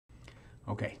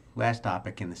Okay, last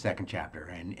topic in the second chapter,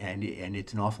 and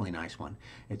it's an awfully nice one.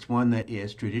 It's one that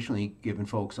is traditionally given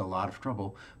folks a lot of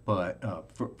trouble, but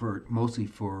for mostly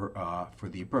for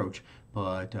the approach.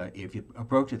 But if you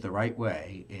approach it the right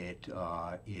way, it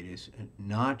is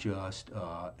not just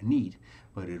neat,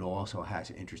 but it also has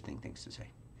interesting things to say.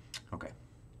 Okay.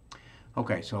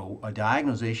 Okay, so a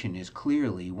diagonalization is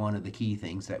clearly one of the key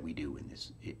things that we do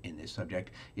in this subject.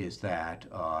 Is that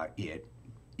it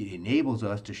enables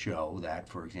us to show that,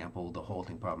 for example, the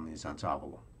halting problem is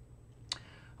unsolvable.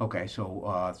 Okay,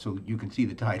 so you can see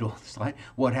the title of the slide.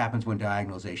 What happens when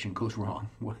diagonalization goes wrong?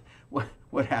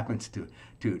 What happens to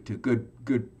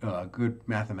good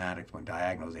mathematics when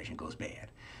diagonalization goes bad?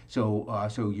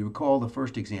 So you recall the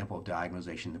first example of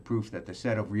diagonalization, the proof that the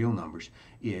set of real numbers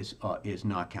is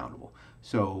not countable.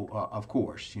 So of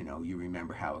course, you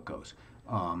remember how it goes.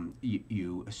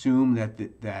 You assume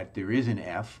that there is an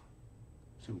f.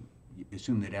 So you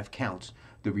assume that f counts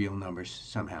the real numbers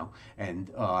somehow,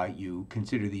 and you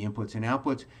consider the inputs and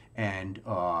outputs, and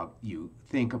you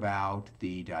think about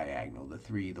the diagonal, the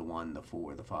 3, the 1, the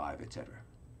 4, the 5, etc.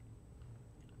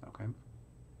 Okay.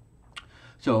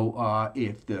 So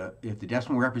if the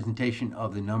decimal representation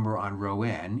of the number on row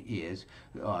n is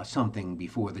something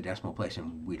before the decimal place,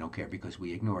 and we don't care because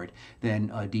we ignore it, then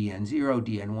dn0,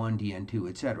 dn1, dn2,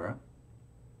 etc.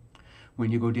 When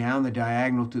you go down the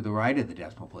diagonal to the right of the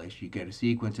decimal place, you get a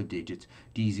sequence of digits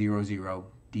D00,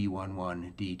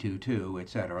 D11, D22,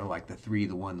 etc., like the 3,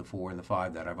 the 1, the 4, and the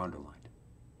 5 that I've underlined.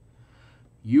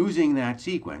 Using that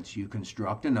sequence, you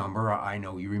construct a number. I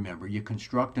know you remember. You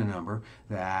construct a number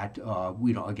that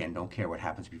we don't care what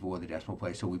happens before the decimal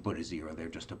place, so we put a 0 there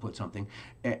just to put something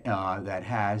that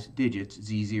has digits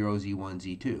Z0,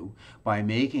 Z1, Z2 by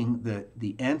making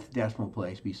the nth decimal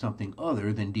place be something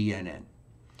other than DNN.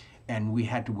 And we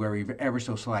had to worry ever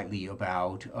so slightly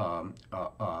about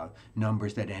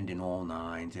numbers that end in all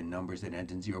nines and numbers that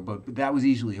end in 0, but that was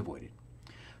easily avoided.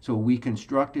 So we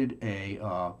constructed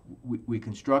we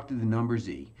constructed the number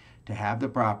z to have the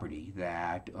property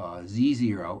that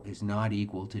z0 is not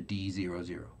equal to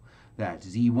d00, that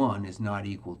z1 is not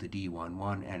equal to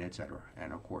d11, and etc.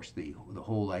 And of course, the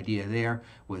whole idea there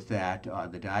was that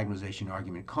the diagonalization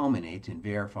argument culminates in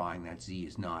verifying that z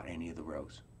is not any of the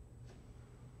rows.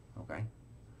 Okay,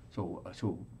 so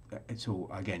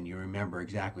again, you remember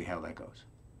exactly how that goes.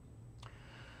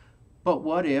 But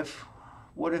what if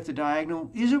the diagonal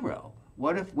is a row?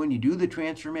 What if when you do the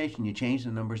transformation, you change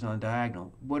the numbers on the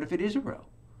diagonal? What if it is a row?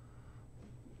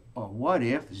 Or what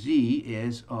if z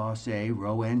is, say,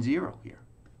 row n0 here?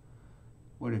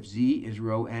 What if z is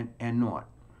row n0?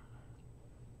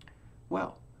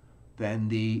 Well, then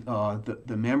the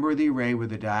member of the array where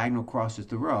the diagonal crosses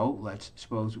the row, let's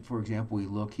suppose, for example, we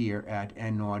look here at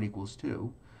n0 equals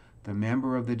 2. The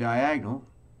member of the diagonal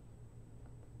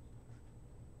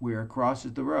where it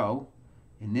crosses the row,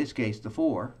 in this case the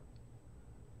 4,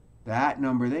 that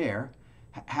number there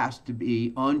has to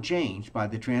be unchanged by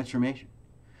the transformation.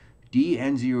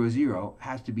 dn00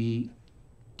 has to be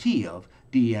t of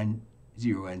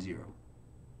dn0n0.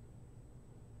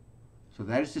 So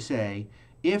that is to say,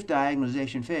 if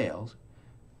diagonalization fails,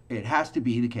 it has to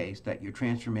be the case that your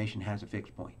transformation has a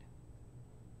fixed point.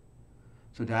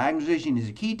 So diagonalization is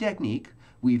a key technique.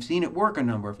 We've seen it work a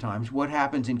number of times. What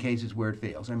happens in cases where it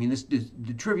fails? I mean,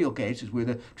 the trivial case is where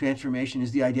the transformation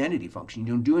is the identity function.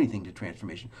 You don't do anything to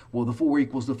transformation. Well, the 4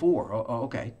 equals the 4.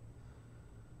 Okay.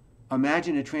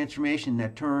 Imagine a transformation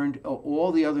that turned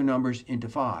all the other numbers into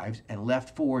 5s and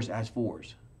left 4s as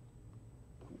 4s.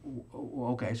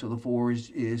 Okay, so the 4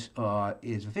 is a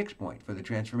fixed point for the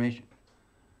transformation.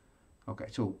 Okay,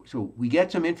 so we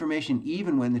get some information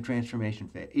even when the transformation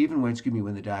when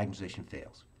the diagonalization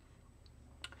fails.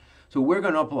 So we're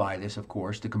going to apply this, of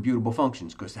course, to computable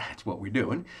functions because that's what we're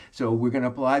doing. So we're going to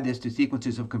apply this to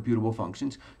sequences of computable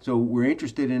functions. So we're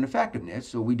interested in effectiveness.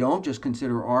 So we don't just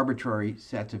consider arbitrary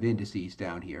sets of indices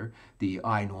down here, the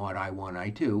I0,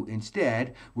 I1, I2.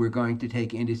 Instead, we're going to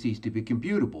take indices to be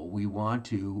computable. We want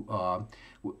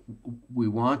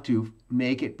to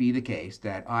make it be the case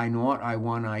that I0,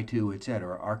 I1, I2,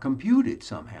 etc. are computed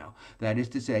somehow. That is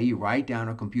to say, you write down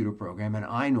a computer program, and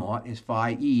I0 is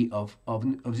phi e of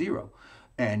 0,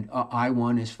 and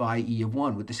I1 is phi e of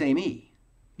 1 with the same e.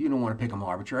 You don't want to pick them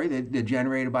arbitrary. They're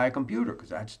generated by a computer because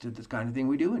that's the kind of thing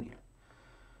we do in here.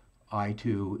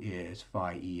 I2 is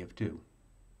phi e of 2.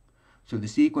 So the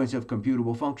sequence of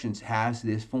computable functions has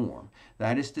this form.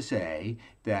 That is to say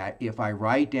that if I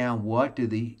write down what do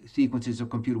the sequences of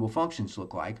computable functions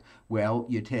look like, well,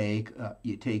 you take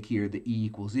here the e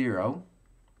equals 0,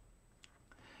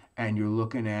 and you're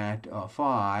looking at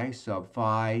phi sub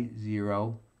phi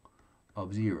 0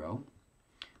 of 0.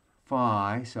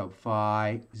 phi sub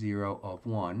phi 0 of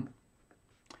 1,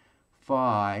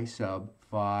 phi sub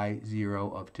phi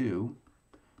 0 of 2,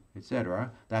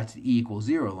 etc. That's the equals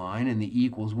 0 line, and the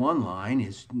equals 1 line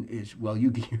is well,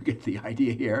 you get the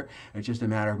idea here. It's just a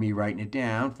matter of me writing it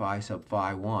down. Phi sub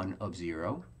phi 1 of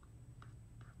 0,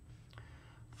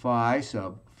 phi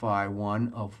sub phi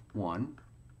 1 of 1,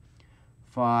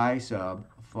 phi sub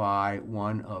phi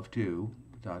 1 of 2,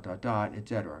 dot, dot, dot,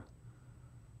 etc.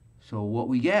 So what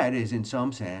we get is, in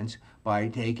some sense, by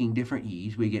taking different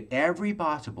e's, we get every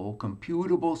possible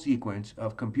computable sequence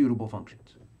of computable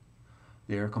functions.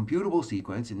 They're a computable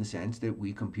sequence in the sense that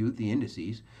we compute the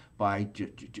indices by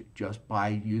just by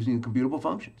using the computable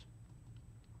functions.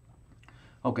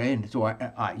 Okay, and so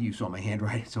you saw my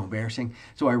handwriting, it's so embarrassing.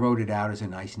 So I wrote it out as a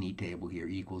nice neat table here.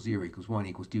 Equals 0, equals 1,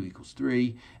 equals 2, equals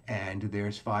 3. And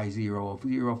there's phi 0 of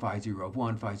 0, phi 0 of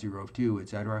 1, phi 0 of 2,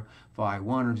 etc. Phi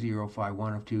 1 of 0, phi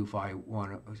 1 of 2, phi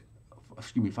 1 of,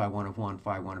 phi 1 of 1,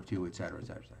 phi 1 of 2, etc.,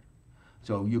 etc., etc.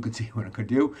 So you can see what I'm going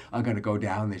to do. I'm going to go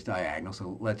down this diagonal,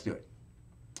 so let's do it.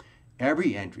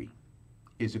 Every entry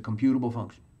is a computable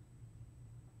function.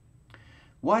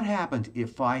 What happens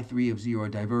if phi 3 of 0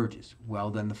 diverges? Well,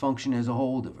 then the function as a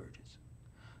whole diverges.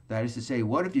 That is to say,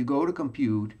 what if you go to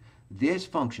compute this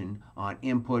function on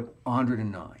input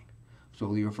 109?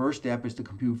 So your first step is to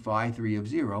compute phi 3 of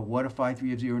 0. What if phi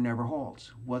 3 of 0 never halts?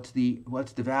 What's the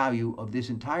value of this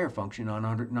entire function on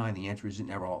 109? The answer is it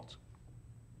never halts.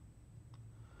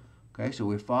 Okay,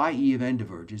 so if phi e of n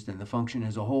diverges, then the function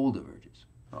as a whole diverges.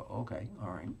 Oh, okay,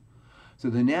 all right. So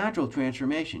the natural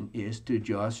transformation is to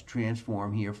just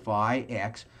transform here phi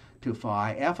x to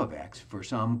phi f of x for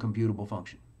some computable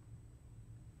function.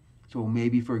 So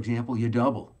maybe, for example, you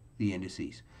double the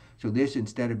indices. So this,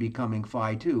 instead of becoming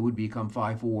phi 2, would become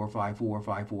phi 4, phi 4,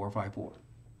 phi 4, phi 4.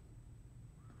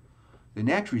 The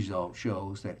next result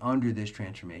shows that under this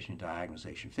transformation,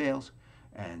 diagonalization fails,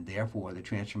 and therefore the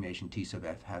transformation T sub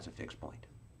f has a fixed point.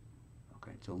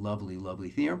 Okay, it's a lovely, lovely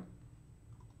theorem.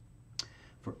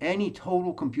 For any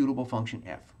total computable function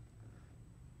f,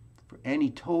 for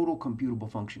any total computable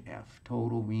function f,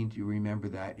 total means, you remember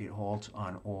that it halts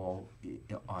on all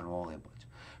inputs.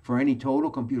 For any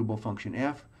total computable function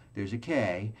f, there's a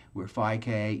k where phi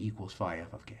k equals phi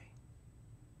f of k.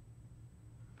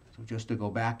 So just to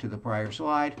go back to the prior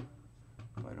slide,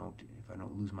 if I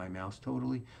don't lose my mouse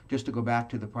totally, just to go back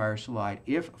to the prior slide,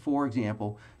 if, for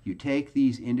example, you take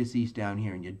these indices down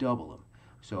here and you double them,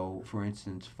 so, for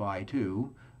instance, phi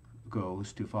 2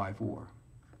 goes to phi 4.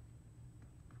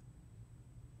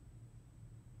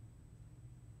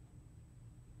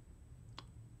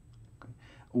 Okay.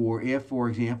 Or if, for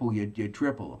example, you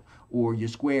triple them, or you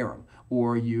square them,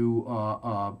 or you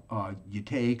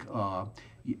take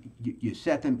you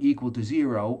set them equal to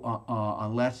 0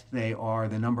 unless they are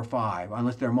the number 5,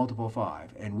 unless they're multiple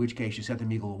 5, in which case you set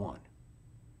them equal to 1.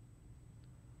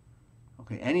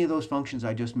 Okay, any of those functions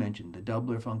I just mentioned, the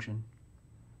doubler function,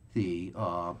 the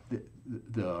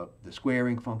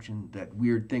squaring function, that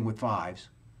weird thing with 5s,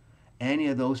 any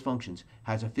of those functions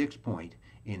has a fixed point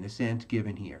in the sense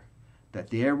given here, that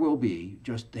there will be,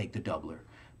 just take the doubler,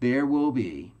 there will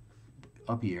be,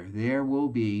 up here, there will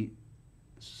be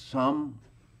some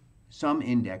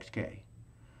index k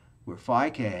where phi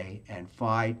k and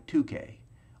phi 2k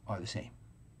are the same.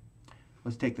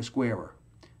 Let's take the squarer.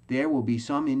 There will be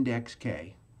some index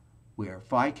k where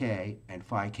phi k and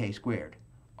phi k squared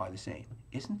are the same.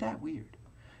 Isn't that weird?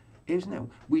 Isn't that?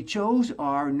 We chose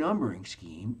our numbering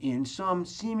scheme in some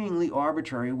seemingly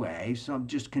arbitrary way, some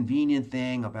just convenient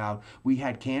thing about we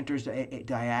had Cantor's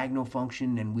diagonal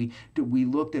function and we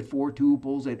looked at 4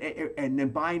 tuples and then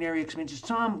binary expansion,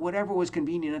 some whatever was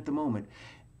convenient at the moment,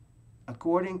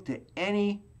 according to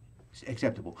any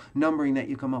acceptable numbering that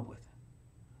you come up with.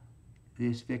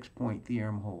 This fixed point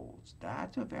theorem holds.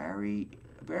 That's a very,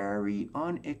 very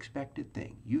unexpected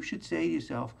thing. You should say to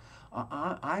yourself,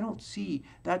 I don't see,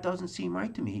 that doesn't seem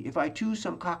right to me. If I choose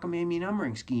some cockamamie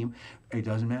numbering scheme, it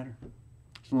doesn't matter.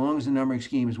 As long as the numbering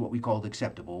scheme is what we called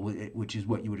acceptable, which is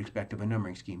what you would expect of a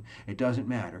numbering scheme, it doesn't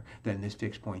matter, then this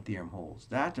fixed point theorem holds.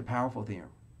 That's a powerful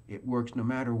theorem. It works no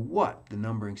matter what the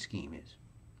numbering scheme is.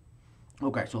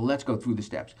 Okay, so let's go through the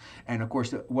steps. And of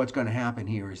course, what's going to happen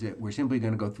here is that we're simply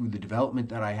going to go through the development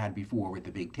that I had before with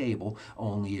the big table,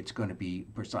 only it's going to be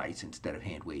precise instead of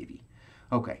hand-wavy.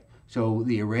 Okay, so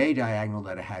the array diagonal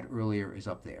that I had earlier is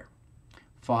up there.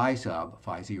 Phi sub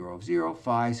phi 0 of 0,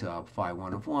 phi sub phi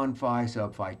 1 of 1, phi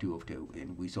sub phi 2 of 2,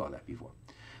 and we saw that before.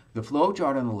 The flow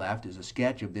chart on the left is a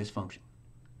sketch of this function.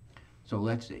 So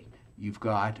let's see. You've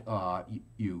got,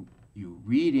 you You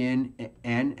read in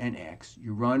n and x,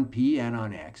 you run Pn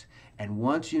on x, and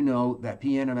once you know that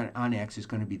Pn on x is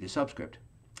going to be the subscript,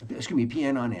 excuse me,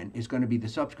 Pn on n is going to be the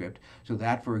subscript, so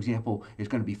that, for example, is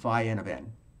going to be phi n of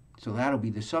n. So that'll be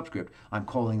the subscript. I'm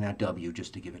calling that W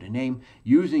just to give it a name.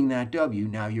 Using that W,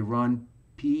 now you run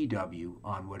PW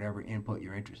on whatever input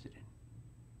you're interested in.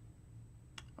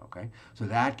 Okay, so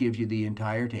that gives you the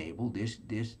entire table.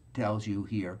 This tells you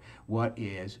here what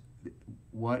is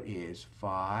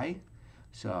phi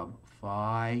sub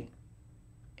phi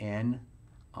n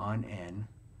on n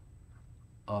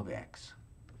of x.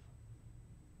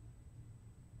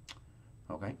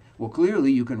 Okay, well,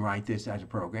 clearly you can write this as a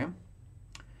program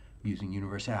using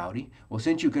universality. Well,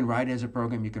 since you can write it as a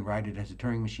program, you can write it as a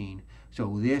Turing machine.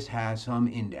 So this has some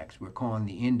index. We're calling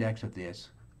the index of this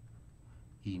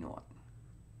E0.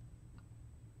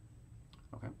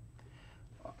 Okay.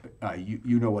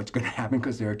 You know what's going to happen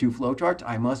because there are two flowcharts.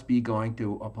 I must be going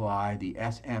to apply the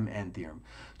SMN theorem.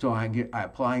 So I'm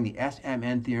applying the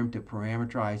SMN theorem to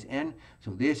parameterize n. So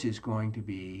this is going to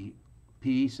be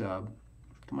P sub,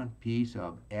 come on, P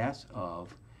sub S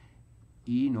of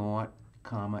E0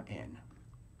 comma n.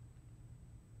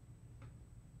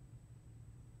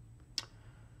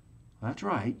 That's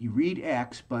right, you read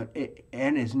x, but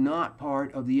n is not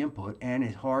part of the input. N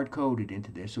is hard-coded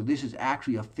into this. So this is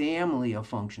actually a family of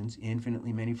functions,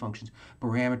 infinitely many functions,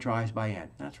 parameterized by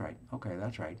n. That's right. Okay,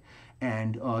 that's right.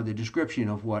 And the description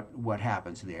of what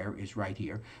happens there is right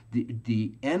here.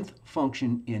 The nth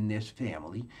function in this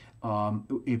family,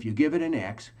 if you give it an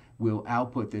x, will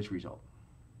output this result.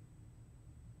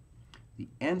 The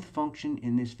nth function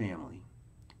in this family,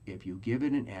 if you give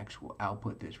it an x, will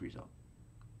output this result.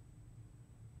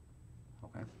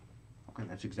 Okay. Okay,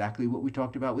 that's exactly what we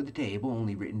talked about with the table,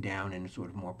 only written down in a sort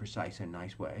of more precise and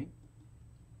nice way.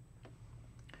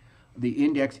 The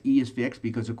index E is fixed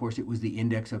because, of course, it was the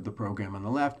index of the program on the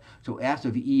left. So S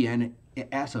of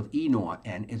E0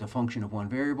 n is a function of one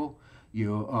variable.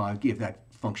 You give that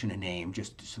function a name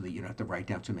just so that you don't have to write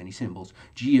down so many symbols.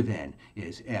 G of n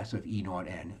is S of E0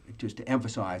 n, just to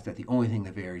emphasize that the only thing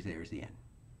that varies there is the n.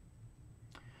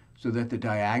 So that the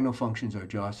diagonal functions are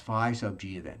just phi sub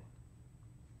G of n.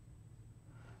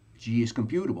 G is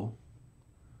computable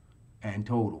and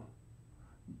total.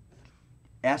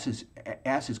 S is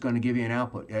going to give you an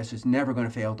output. S is never going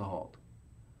to fail to halt.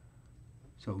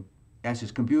 So S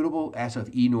is computable. S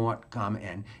of E0 comma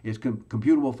n is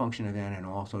computable function of n and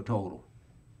also total.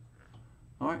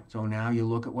 All right, so now you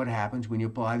look at what happens when you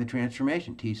apply the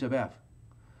transformation, T sub f.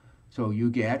 So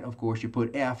you get, of course, you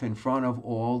put f in front of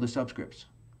all the subscripts.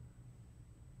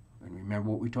 And remember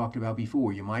what we talked about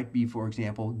before. You might be, for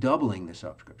example, doubling the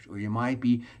subscripts, or you might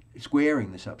be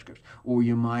squaring the subscripts, or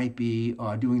you might be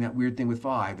doing that weird thing with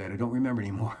 5 that I don't remember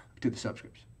anymore to the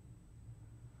subscripts.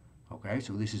 Okay,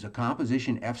 so this is a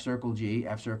composition F circle G,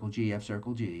 F circle G, F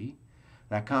circle G.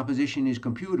 That composition is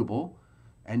computable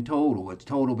and total. It's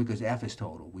total because F is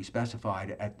total. We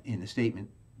specified in the statement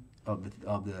of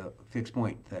the fixed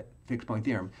point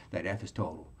theorem that F is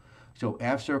total. So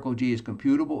F circle G is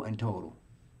computable and total.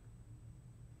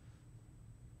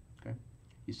 Okay,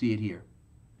 you see it here.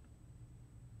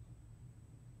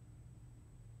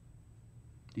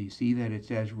 Do you see that it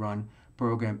says run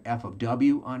program F of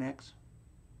W on X?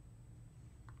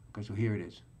 Okay, so here it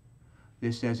is.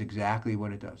 This says exactly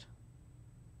what it does.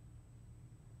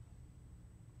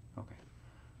 Okay.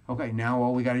 Okay, now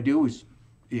all we got to do is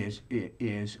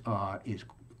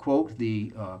quote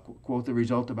the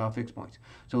result about fixed points.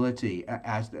 So let's see.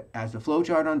 As the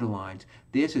flowchart underlines,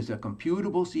 this is a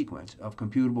computable sequence of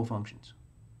computable functions,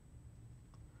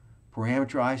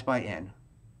 parameterized by n.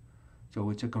 So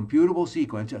it's a computable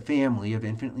sequence, a family of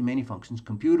infinitely many functions,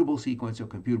 computable sequence of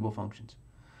computable functions.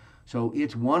 So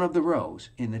it's one of the rows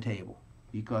in the table,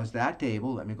 because that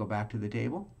table, let me go back to the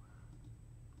table.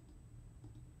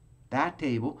 That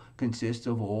table consists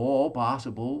of all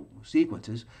possible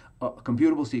sequences,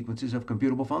 computable sequences of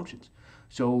computable functions.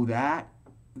 So that,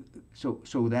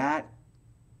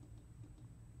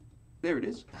 there it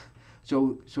is.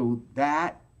 So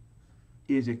that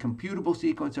is a computable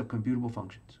sequence of computable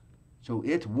functions. So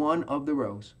it's one of the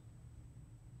rows.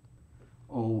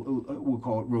 Oh, we'll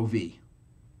call it row V,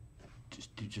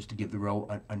 just to give the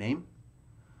row a name.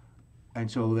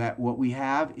 And so that what we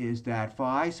have is that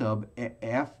phi sub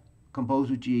F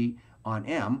composed with G on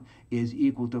M is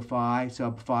equal to phi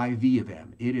sub phi V of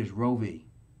M. It is row V.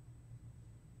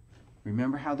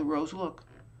 Remember how the rows look.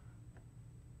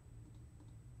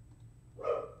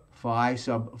 Phi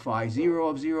sub phi 0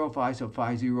 of 0, phi sub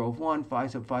phi 0 of 1, phi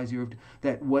sub phi 0 of 2.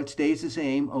 That what stays the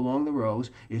same along the rows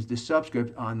is the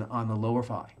subscript on the lower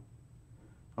phi.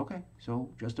 Okay, so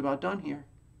just about done here.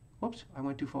 Whoops, I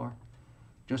went too far.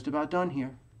 Just about done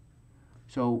here.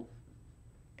 So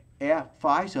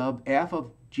phi sub f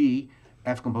of g,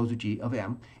 f composed of g of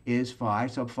m, is phi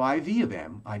sub phi v of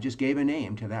m. I just gave a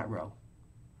name to that row.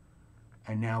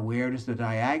 And now where does the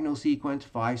diagonal sequence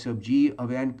phi sub g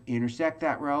of n intersect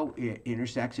that row? It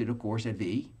intersects it, of course, at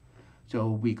v.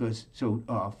 So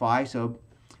phi sub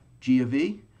g of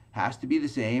v has to be the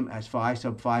same as phi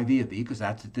sub phi v of v, because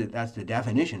that's the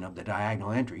definition of the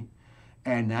diagonal entry.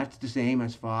 And that's the same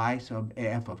as phi sub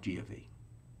f of g of v,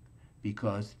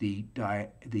 because the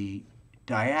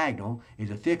diagonal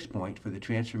is a fixed point for the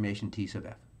transformation t sub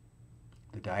f.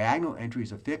 The diagonal entry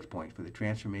is a fixed point for the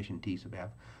transformation t sub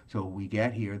f, so we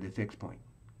get here the fixed point.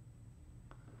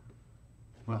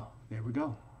 Well, there we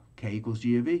go. K equals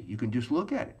g of v. You can just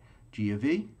look at it. G of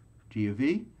v, g of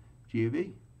v, g of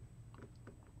v.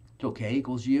 So K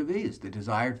equals g of v is the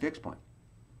desired fixed point.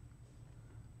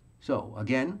 So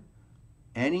again,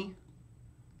 there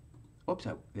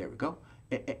we go.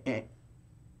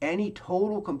 Any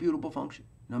total computable function,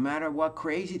 no matter what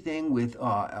crazy thing with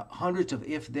hundreds of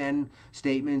if-then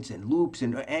statements and loops,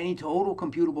 and any total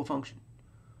computable function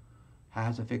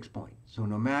has a fixed point. So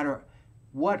no matter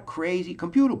what crazy,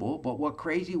 computable, but what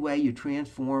crazy way you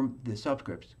transform the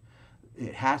subscripts,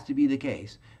 it has to be the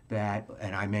case that,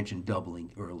 and I mentioned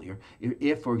doubling earlier,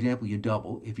 if for example,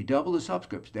 if you double the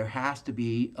subscripts, there has to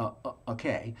be a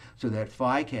k, so that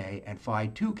phi k and phi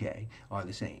 2k are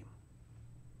the same.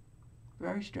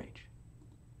 Very strange.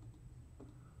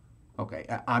 Okay,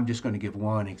 I'm just going to give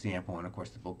one example, and of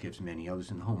course the book gives many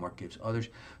others, and the homework gives others.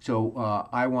 So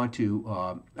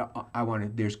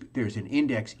there's an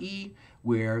index e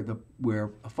where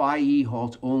phi e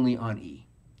halts only on e,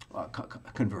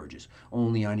 converges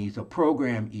only on e. So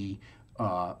program e,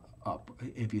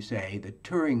 if you say the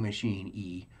Turing machine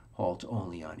e halts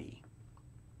only on e,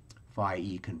 phi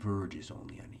e converges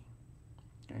only on e.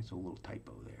 Okay, so a little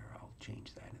typo there. I'll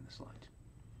change that in the slides.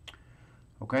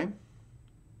 Okay.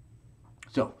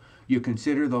 So you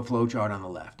consider the flowchart on the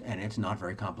left, and it's not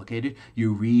very complicated.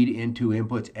 You read into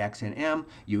inputs x and m.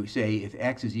 You say if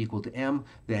x is equal to m,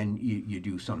 then you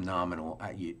do some nominal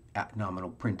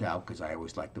printout, because I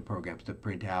always like the programs to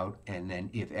print out. And then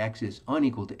if x is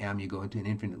unequal to m, you go into an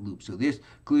infinite loop. So this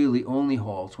clearly only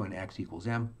halts when x equals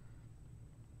m.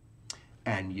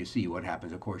 And you see what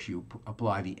happens. Of course, you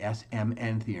apply the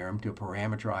SMN theorem to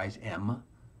parameterize m.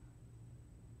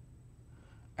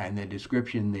 And the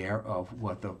description there of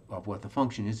what the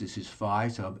function is. This is phi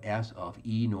sub s of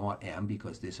e naught m,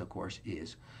 because this of course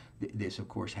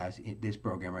has this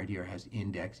program right here has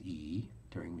index e.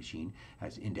 Turing machine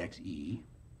has index e.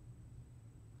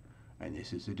 And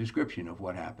this is a description of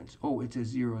what happens. Oh, it says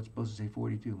 0. It's supposed to say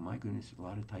 42. My goodness, a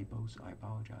lot of typos. I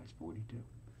apologize. 42.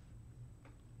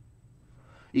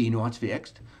 E naught's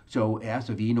fixed, so s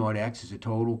of e naught x is a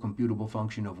total computable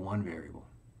function of one variable.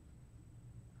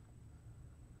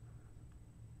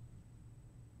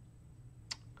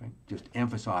 Okay, just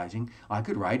emphasizing. I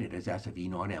could write it as s of e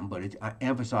naught m, but it's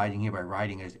emphasizing here by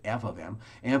writing it as f of m,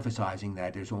 emphasizing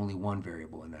that there's only one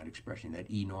variable in that expression,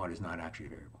 that e naught is not actually a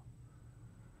variable.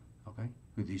 Okay,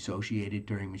 with the associated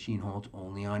Turing machine halts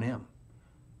only on m.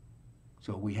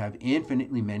 So we have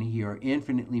infinitely many. Here are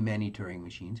infinitely many Turing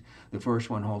machines. The first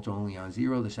one halts only on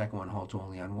 0, the second one halts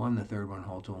only on 1, the third one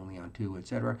halts only on 2,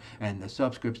 etc. And the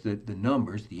subscripts, the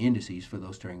numbers, the indices for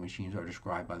those Turing machines are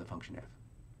described by the function f.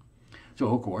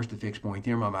 So of course the fixed point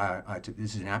theorem,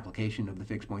 this is an application of the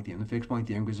fixed point theorem. The fixed point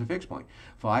theorem gives a fixed point.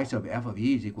 Phi sub f of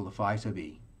e is equal to phi sub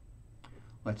e.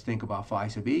 Let's think about phi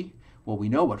sub e. Well, we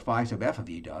know what phi sub f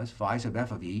of e does. Phi sub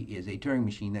f of e is a Turing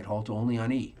machine that halts only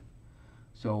on e.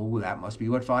 So that must be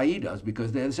what phi e does,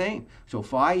 because they're the same. So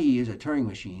phi e is a Turing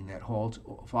machine that halts,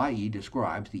 phi e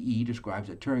describes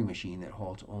a Turing machine that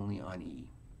halts only on e.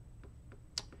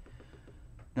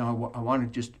 Now I want to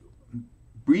just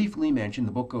briefly mention,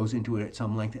 the book goes into it at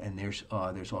some length, and there's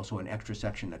also an extra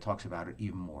section that talks about it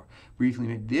even more.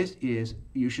 Briefly, this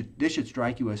should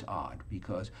strike you as odd,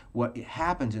 because what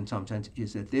happens in some sense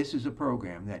is that this is a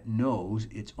program that knows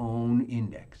its own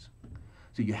index.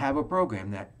 So you have a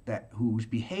program whose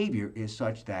behavior is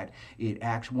such that it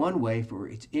acts one way for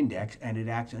its index, and it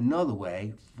acts another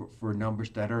way for numbers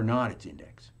that are not its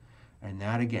index. And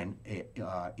that again it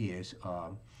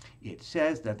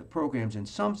says that the programs in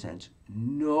some sense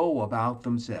know about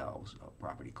themselves, a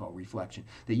property called reflection,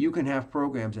 that you can have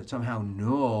programs that somehow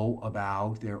know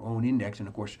about their own index, and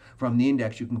of course from the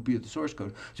index you can compute the source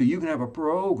code. So you can have a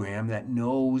program that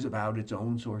knows about its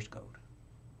own source code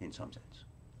in some sense.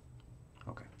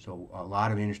 Okay, so a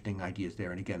lot of interesting ideas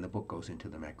there, and again, the book goes into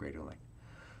them at greater length.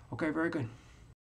 Okay, very good.